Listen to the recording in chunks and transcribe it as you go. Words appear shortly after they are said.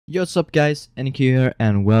Yo, what's up guys, NQ here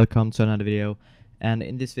and welcome to another video. And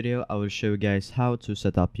in this video I will show you guys how to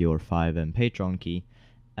set up your FiveM Patreon key.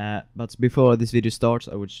 But before this video starts,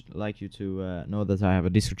 I would like you to know that I have a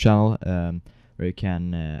Discord channel where you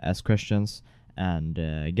can ask questions and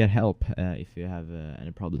get help if you have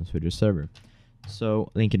any problems with your server.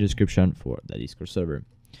 So link in the description for the Discord server.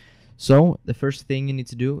 So the first thing you need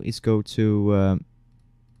to do is go to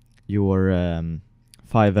your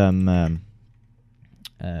FiveM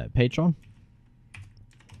Patreon,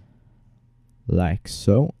 like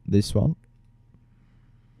so, this one,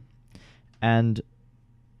 and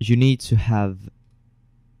you need to have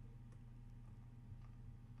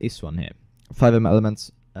this one here, FiveM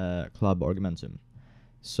Elements Club Argumentum.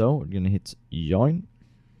 So we're gonna hit join,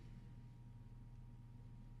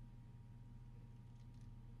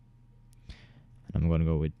 and I'm gonna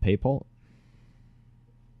go with PayPal.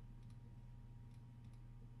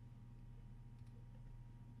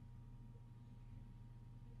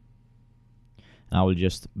 I will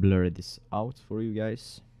just blur this out for you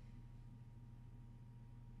guys.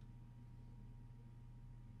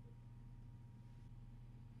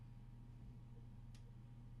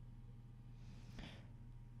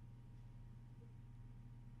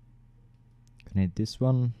 Gonna hit this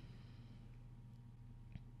one.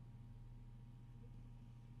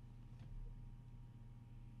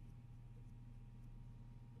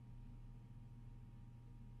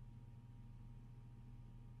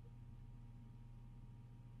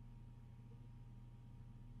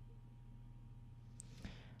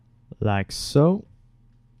 Like so.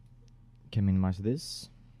 Can minimize this,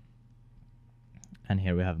 and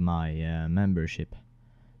here we have my membership.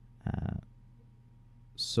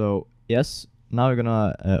 So yes, now we're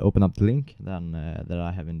gonna open up the link then that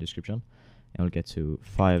I have in the description, and we'll get to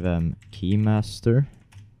FiveM Keymaster.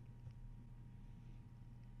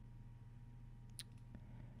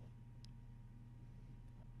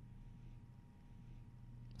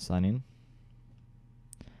 Sign in,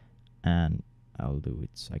 and I'll do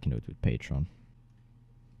it. I can do it with Patreon.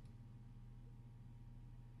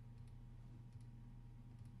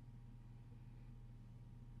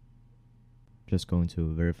 Just going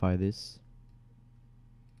to verify this.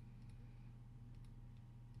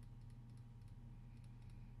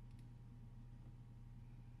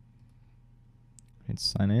 Hit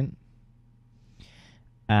sign in,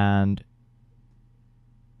 and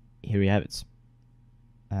here we have it.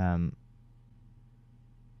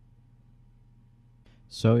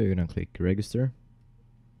 So you're gonna click register.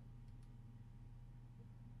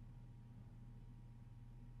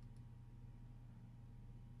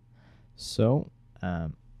 So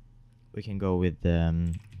we can go with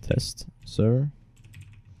test server,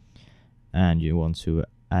 and you want to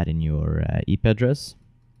add in your IP address.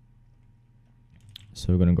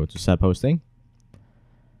 So we're gonna go to SAP hosting.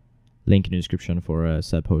 Link in the description for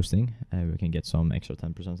SAP hosting. We can get some extra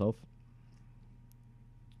 10% off.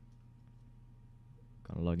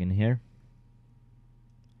 Gonna log in here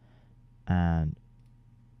and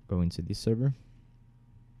go into this server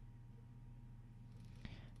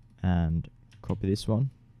and copy this one,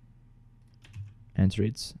 enter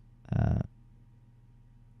it,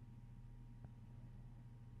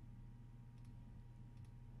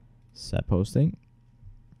 SAP hosting,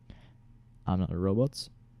 I'm not a robot,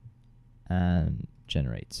 and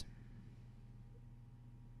generate.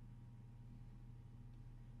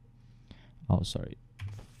 Oh, sorry,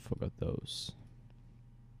 forgot those.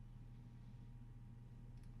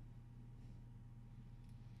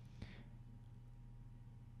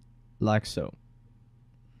 Like so.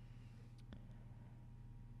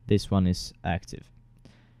 This one is active.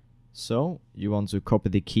 So you want to copy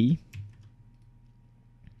the key.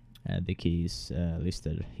 The key is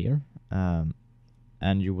listed here, and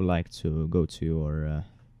you would like to go to your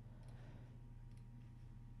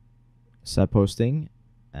SAP hosting,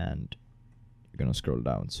 and you're gonna scroll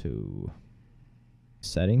down to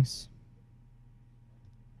settings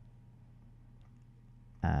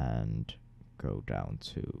and go down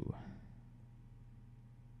to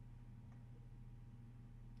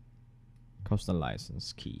custom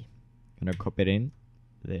license key. Gonna copy it in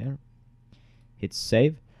there, hit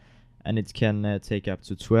save, and it can take up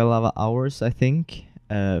to 12 hours, I think,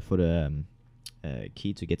 for the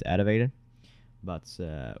key to get activated. But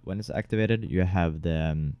when it's activated, you have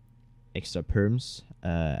the extra perms,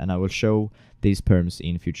 and I will show these perms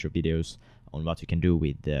in future videos on what you can do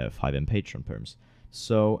with the FiveM Patreon perms.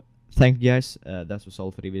 So thank you guys, that was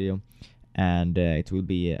all for the video, and it will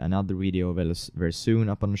be another video very soon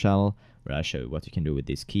up on the channel where I show you what you can do with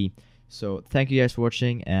this key. So thank you guys for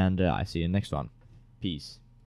watching, and I see you in the next one. Peace.